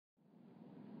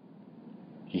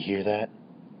You hear that?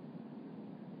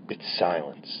 It's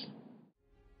silence.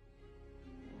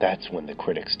 That's when the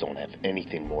critics don't have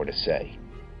anything more to say.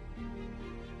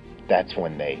 That's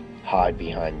when they hide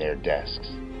behind their desks.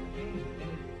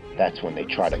 That's when they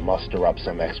try to muster up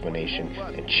some explanation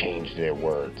and change their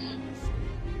words.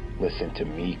 Listen to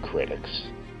me, critics.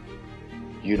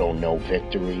 You don't know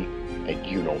victory, and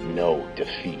you don't know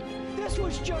defeat. This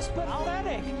was just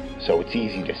pathetic. So it's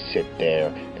easy to sit there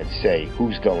and say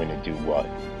who's going to do what,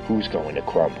 who's going to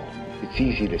crumble. It's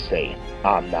easy to say,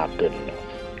 I'm not good enough.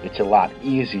 It's a lot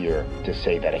easier to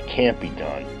say that it can't be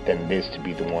done than it is to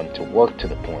be the one to work to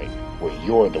the point where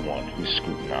you're the one who's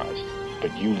scrutinized.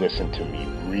 But you listen to me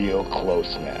real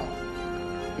close now.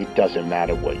 It doesn't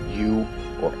matter what you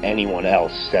or anyone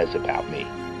else says about me,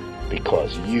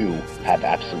 because you have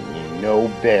absolutely no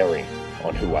bearing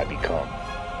on who I become.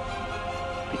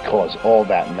 Because all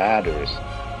that matters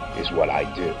is what I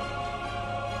do.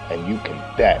 And you can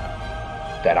bet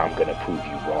that I'm going to prove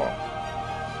you wrong.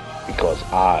 Because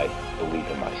I believe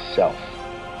in myself,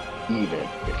 even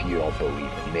if you don't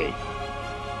believe in me.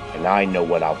 And I know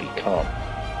what I'll become,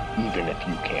 even if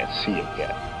you can't see it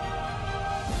yet.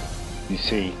 You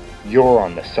see, you're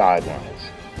on the sidelines.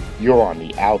 You're on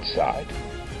the outside.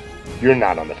 You're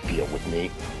not on the field with me,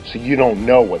 so you don't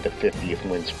know what the 50th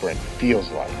wind sprint feels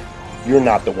like. You're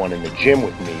not the one in the gym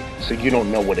with me, so you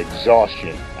don't know what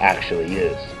exhaustion actually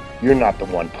is. You're not the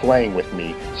one playing with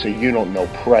me, so you don't know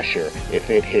pressure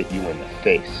if it hit you in the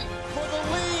face. For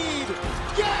the lead!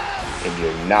 Yes! And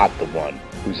you're not the one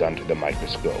who's under the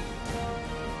microscope,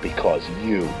 because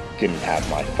you didn't have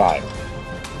my fire.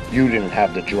 You didn't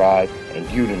have the drive, and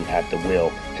you didn't have the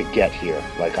will to get here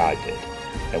like I did.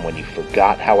 And when you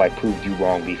forgot how I proved you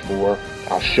wrong before,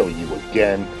 I'll show you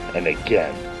again and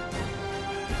again.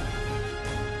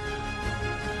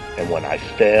 And when I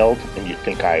failed and you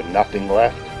think I have nothing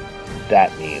left,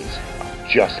 that means I'm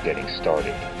just getting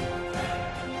started.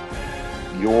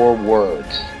 Your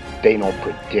words, they don't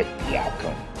predict the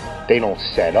outcome. They don't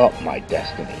set up my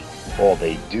destiny. All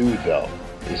they do, though,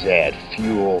 is add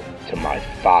fuel to my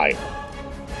fire.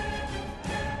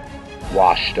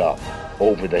 Washed up,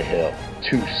 over the hill,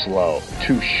 too slow,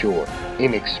 too short,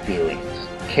 inexperienced,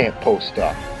 can't post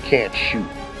up, can't shoot,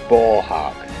 ball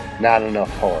hog, not enough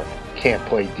heart, can't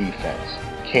play defense,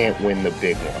 can't win the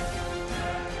big one.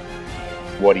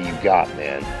 What do you got,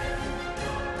 man?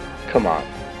 Come on,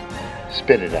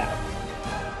 spit it out.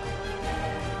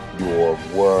 Your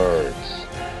words,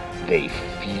 they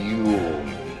fuel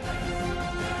me.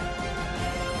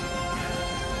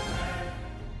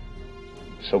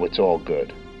 So it's all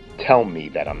good. Tell me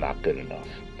that I'm not good enough.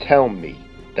 Tell me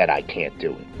that I can't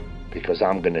do it. Because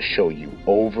I'm going to show you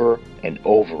over and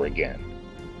over again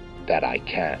that I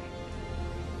can.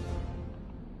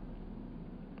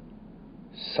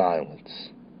 Silence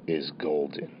is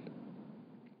golden.